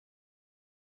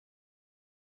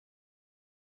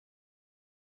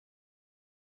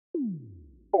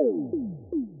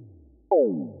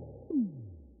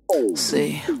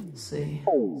See,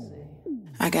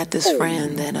 I got this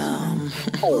friend that I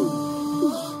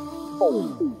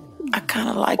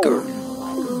kinda like her,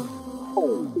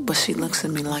 but she looks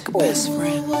at me like a best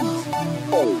friend.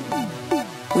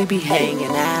 We be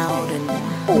hanging out and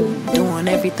doing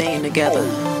everything together.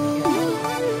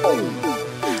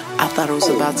 I thought it was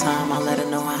about time I let her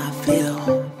know how I feel.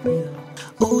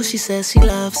 Ooh, she says she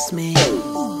loves me,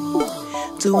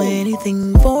 do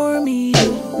anything for me,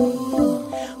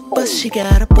 but she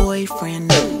got a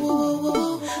boyfriend,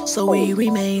 so we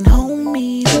remain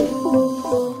homies.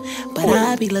 But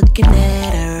I be looking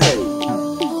at her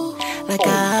like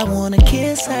I wanna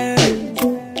kiss her,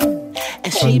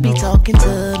 and she be talking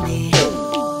to me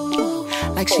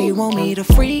like she want me to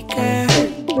freak her.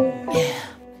 Yeah.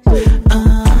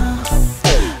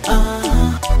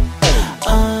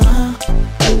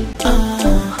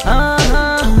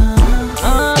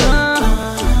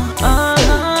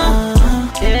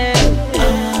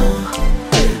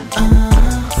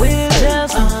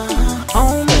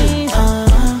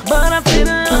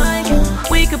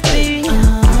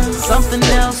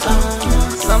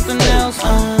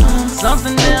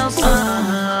 Something else.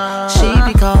 She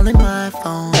be calling my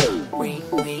phone,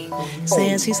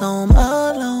 saying she's home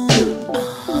alone.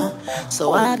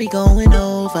 So I be going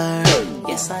over,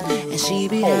 and she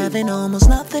be having almost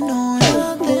nothing on.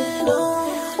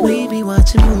 We be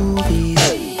watching movies,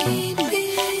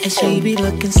 and she be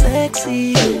looking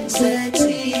sexy.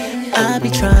 I be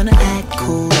trying to act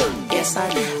cool,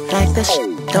 like that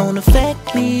shit don't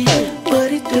affect me,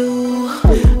 but it do.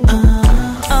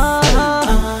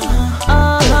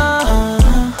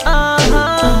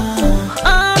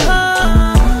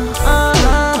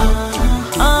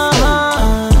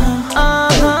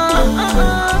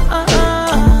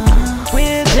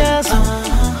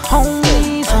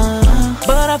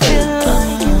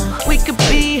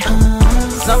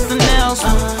 Something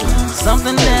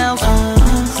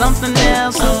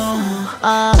else.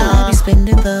 I be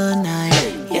spending the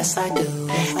night, yes I do,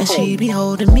 and she be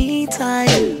holding me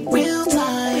tight, real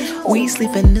tight. We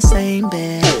sleep in the same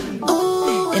bed,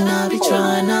 and I be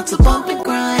trying not to bump and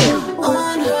grind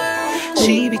on her.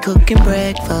 She be cooking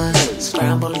breakfast,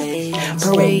 scrambled eggs,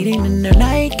 parading in her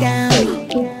nightgown,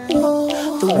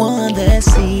 the one that's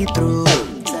see-through.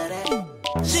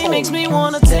 She makes me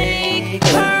wanna take